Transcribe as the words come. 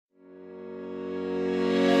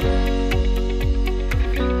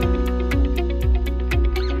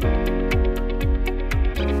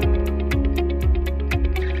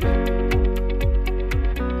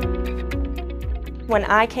When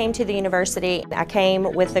I came to the university, I came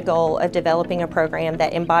with the goal of developing a program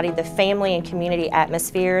that embodied the family and community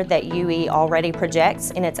atmosphere that UE already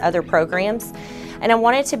projects in its other programs. And I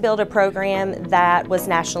wanted to build a program that was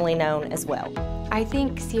nationally known as well. I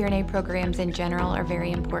think CRNA programs in general are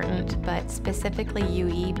very important, but specifically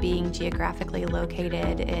UE being geographically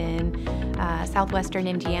located in southwestern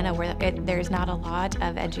Indiana, where there's not a lot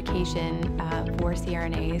of education for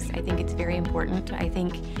CRNAs. I think it's very important. I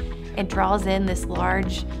think it draws in this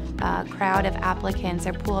large crowd of applicants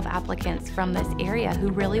or pool of applicants from this area who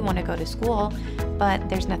really want to go to school, but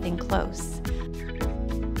there's nothing close.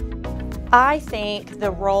 I think the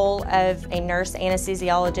role of a nurse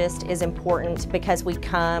anesthesiologist is important because we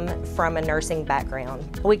come from a nursing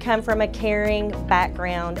background. We come from a caring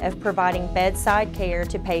background of providing bedside care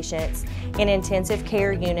to patients in intensive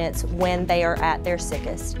care units when they are at their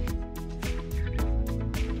sickest.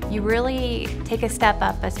 You really take a step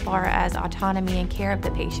up as far as autonomy and care of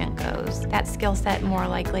the patient goes. That skill set more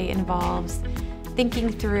likely involves thinking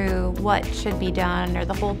through what should be done or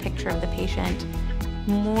the whole picture of the patient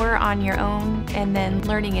more on your own, and then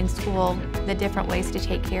learning in school the different ways to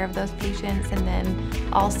take care of those patients, and then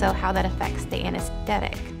also how that affects the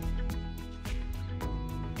anesthetic.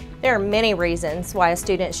 There are many reasons why a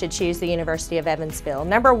student should choose the University of Evansville.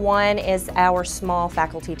 Number one is our small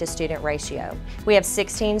faculty to student ratio. We have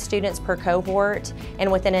 16 students per cohort,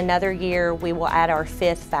 and within another year we will add our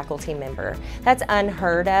 5th faculty member. That's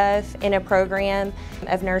unheard of in a program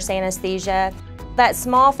of nurse anesthesia. That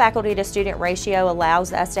small faculty to student ratio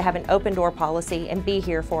allows us to have an open door policy and be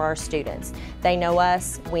here for our students. They know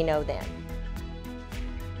us, we know them.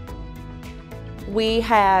 We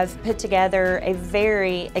have put together a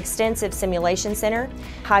very extensive simulation center,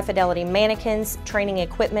 high fidelity mannequins, training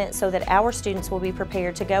equipment so that our students will be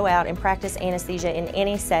prepared to go out and practice anesthesia in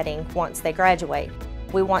any setting once they graduate.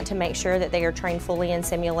 We want to make sure that they are trained fully in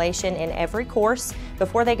simulation in every course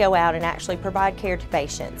before they go out and actually provide care to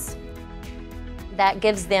patients. That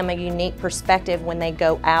gives them a unique perspective when they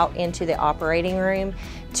go out into the operating room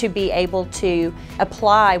to be able to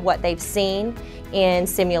apply what they've seen in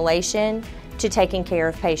simulation to taking care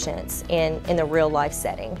of patients in the real life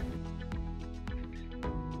setting.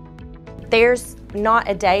 There's not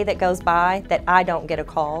a day that goes by that I don't get a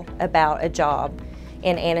call about a job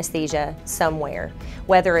in anesthesia somewhere,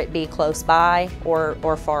 whether it be close by or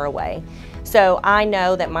far away. So I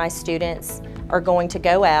know that my students are going to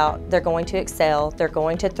go out, they're going to excel, they're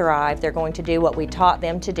going to thrive, they're going to do what we taught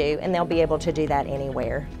them to do, and they'll be able to do that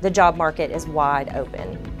anywhere. The job market is wide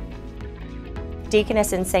open.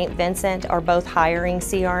 Deaconess and St. Vincent are both hiring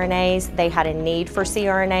CRNAs. They had a need for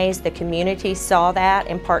CRNAs. The community saw that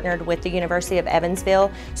and partnered with the University of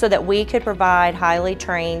Evansville so that we could provide highly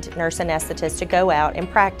trained nurse anesthetists to go out and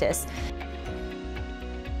practice.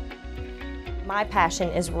 My passion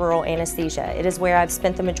is rural anesthesia. It is where I've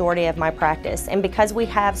spent the majority of my practice. And because we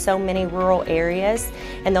have so many rural areas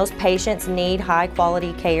and those patients need high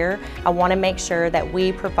quality care, I want to make sure that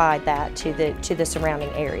we provide that to the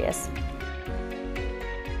surrounding areas.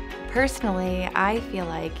 Personally, I feel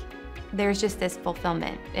like there's just this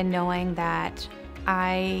fulfillment in knowing that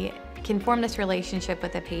I can form this relationship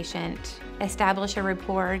with a patient, establish a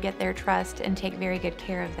rapport, get their trust, and take very good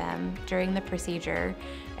care of them during the procedure,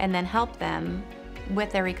 and then help them with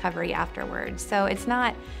their recovery afterwards. So it's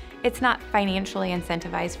not financially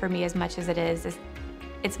incentivized for me as much as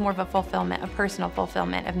it's more of a fulfillment, a personal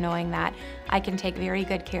fulfillment of knowing that I can take very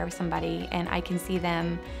good care of somebody and I can see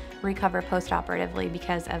them recover post-operatively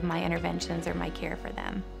because of my interventions or my care for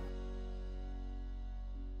them.